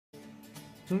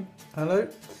Hello.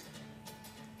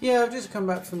 Yeah, I've just come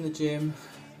back from the gym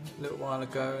a little while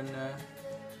ago and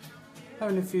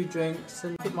having a few drinks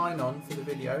and put mine on for the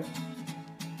video.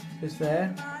 It's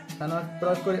there, and I've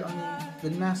got it on the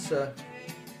NASA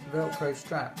Velcro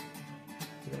strap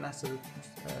with the NASA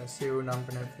serial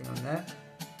number and everything on there,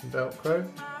 and Velcro.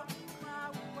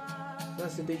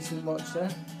 That's a decent watch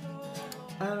there.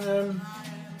 And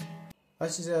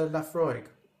this is a Lafroig,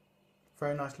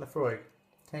 very nice Lafroig,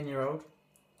 10-year-old.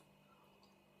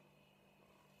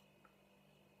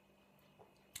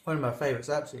 One of my favourites.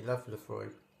 I absolutely love Lafroig.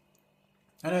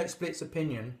 I know it splits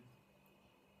opinion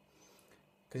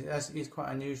because it is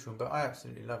quite unusual, but I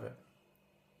absolutely love it.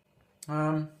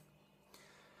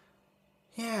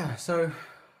 Yeah, so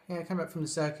I came back from the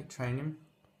circuit training.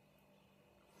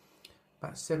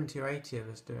 About 70 or 80 of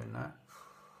us doing that.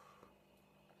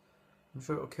 I'm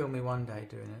sure it'll kill me one day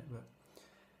doing it, but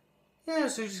yeah,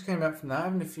 so just came back from that,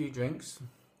 having a few drinks.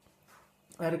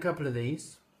 I had a couple of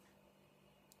these.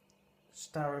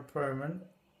 Staroproman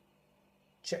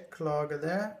Czech lager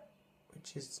there,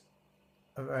 which is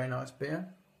a very nice beer.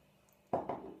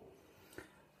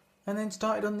 And then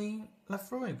started on the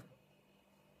Lafroig.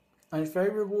 And it's very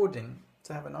rewarding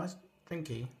to have a nice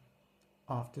drinky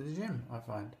after the gym, I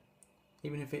find.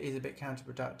 Even if it is a bit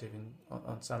counterproductive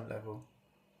on some level.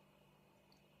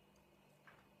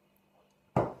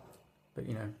 But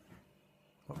you know,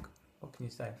 what can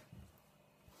you say?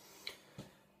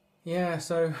 Yeah,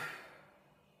 so,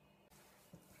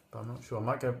 but I'm not sure. I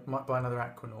might buy another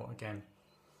Aquanaut again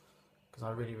because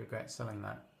I really regret selling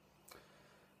that.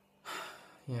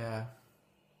 Yeah,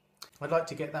 I'd like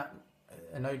to get that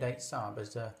a no-date sub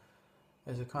as a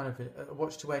kind of a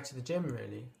watch to wear to the gym.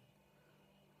 Really,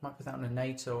 might put that on a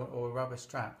NATO or a rubber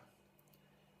strap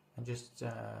and just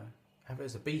have it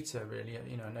as a beta. Really,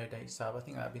 you know, a no-date sub. I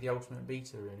think that'd be the ultimate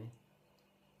beta. Really.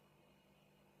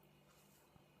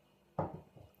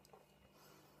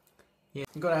 Yeah,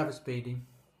 you've got to have a speedy.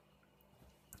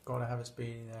 Got to have a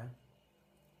speedy there.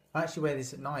 I actually wear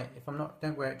this at night. If I'm not,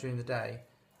 don't wear it during the day.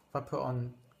 If I put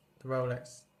on the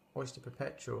Rolex Oyster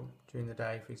Perpetual during the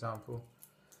day, for example,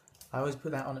 I always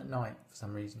put that on at night for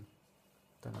some reason.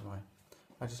 Don't know why.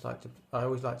 I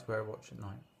always like to wear a watch at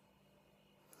night.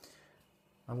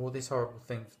 I wore this horrible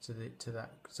thing to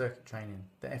that circuit training,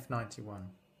 the F91. Well,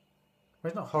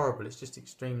 it's not horrible. It's just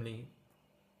extremely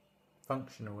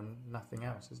functional and nothing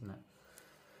else, isn't it?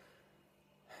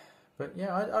 But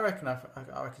yeah, I reckon I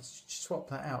could swap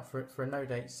that out for a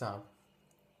no-date sub,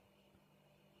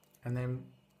 and then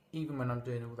even when I'm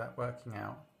doing all that working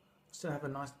out, I still have a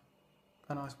nice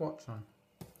watch on.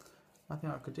 I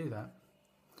think I could do that.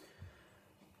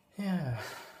 Yeah.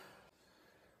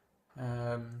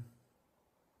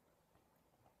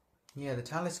 Yeah, the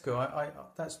Talisker. I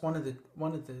that's one of the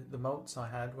molts I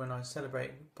had when I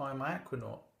celebrated buying my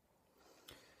Aquanaut.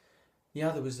 The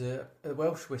other was a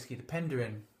Welsh whiskey, the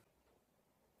Penderyn.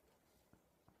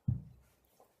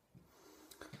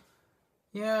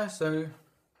 Yeah, so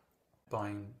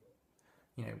buying,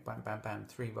 you know, bam, bam, bam,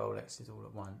 3 Rolexes all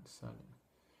at once.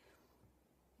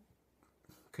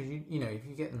 Because you know, if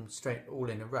you get them straight all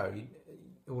in a row,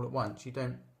 all at once, you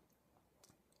don't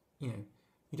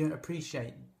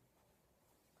appreciate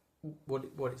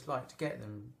what it's like to get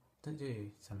them, do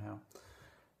you? Somehow,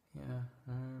 yeah.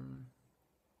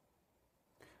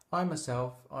 I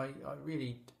myself, I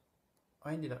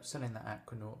ended up selling that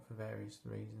Aquanaut for various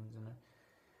reasons, and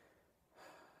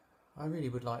I really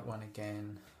would like one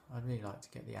again. I'd really like to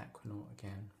get the Aquanaut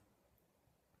again.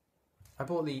 I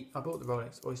bought the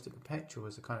Rolex Oyster Perpetual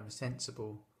as a kind of a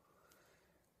sensible,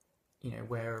 you know,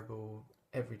 wearable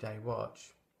everyday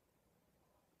watch.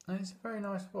 And it's a very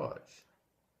nice watch.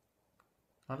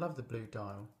 I love the blue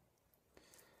dial.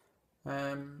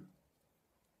 But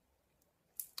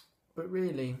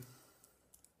really,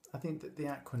 I think that the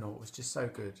Aquanaut was just so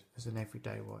good as an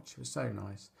everyday watch. It was so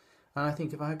nice. And I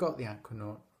think if I had got the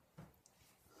Aquanaut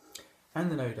and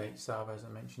the no-date sub, as I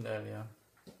mentioned earlier,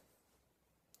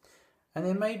 and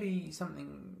then maybe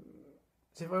something,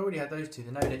 so if I already had those two,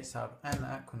 the no-date sub and the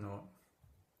Aquanaut,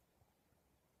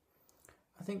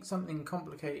 I think something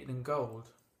complicated in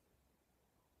gold,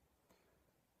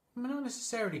 I mean, not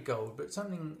necessarily gold, but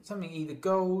something either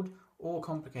gold or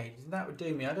complicated, that would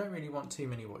do me. I don't really want too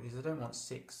many watches. I don't want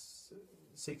six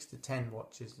to 10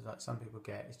 watches like some people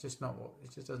get. It's just not what,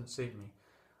 it just doesn't suit me.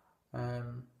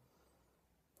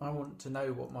 I want to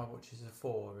know what my watches are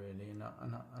for, really, and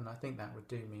I think that would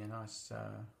do me a nice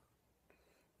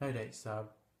no-date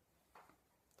sub,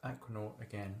 Aquanaut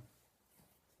again,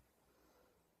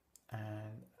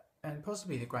 and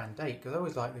possibly the Grand Date, because I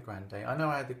always like the Grand Date. I know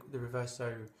I had the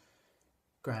Reverso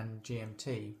Grand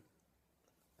GMT,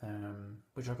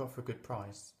 which I got for a good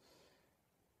price.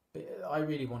 But I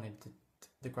really wanted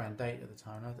the Grand Date at the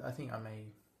time. I think I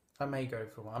may go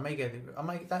for one.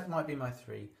 That might be my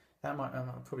 3. I might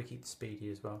probably keep the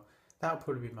Speedy as well. That'll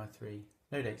probably be my 3.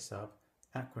 No Date Sub,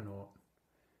 Aquanaut,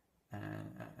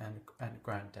 and a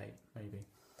Grand Date maybe.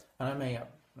 And I may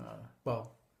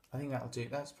well, I think that'll do.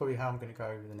 That's probably how I'm going to go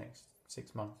over the next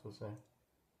 6 months or so.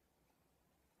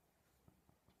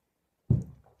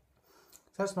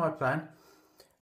 So that's my plan.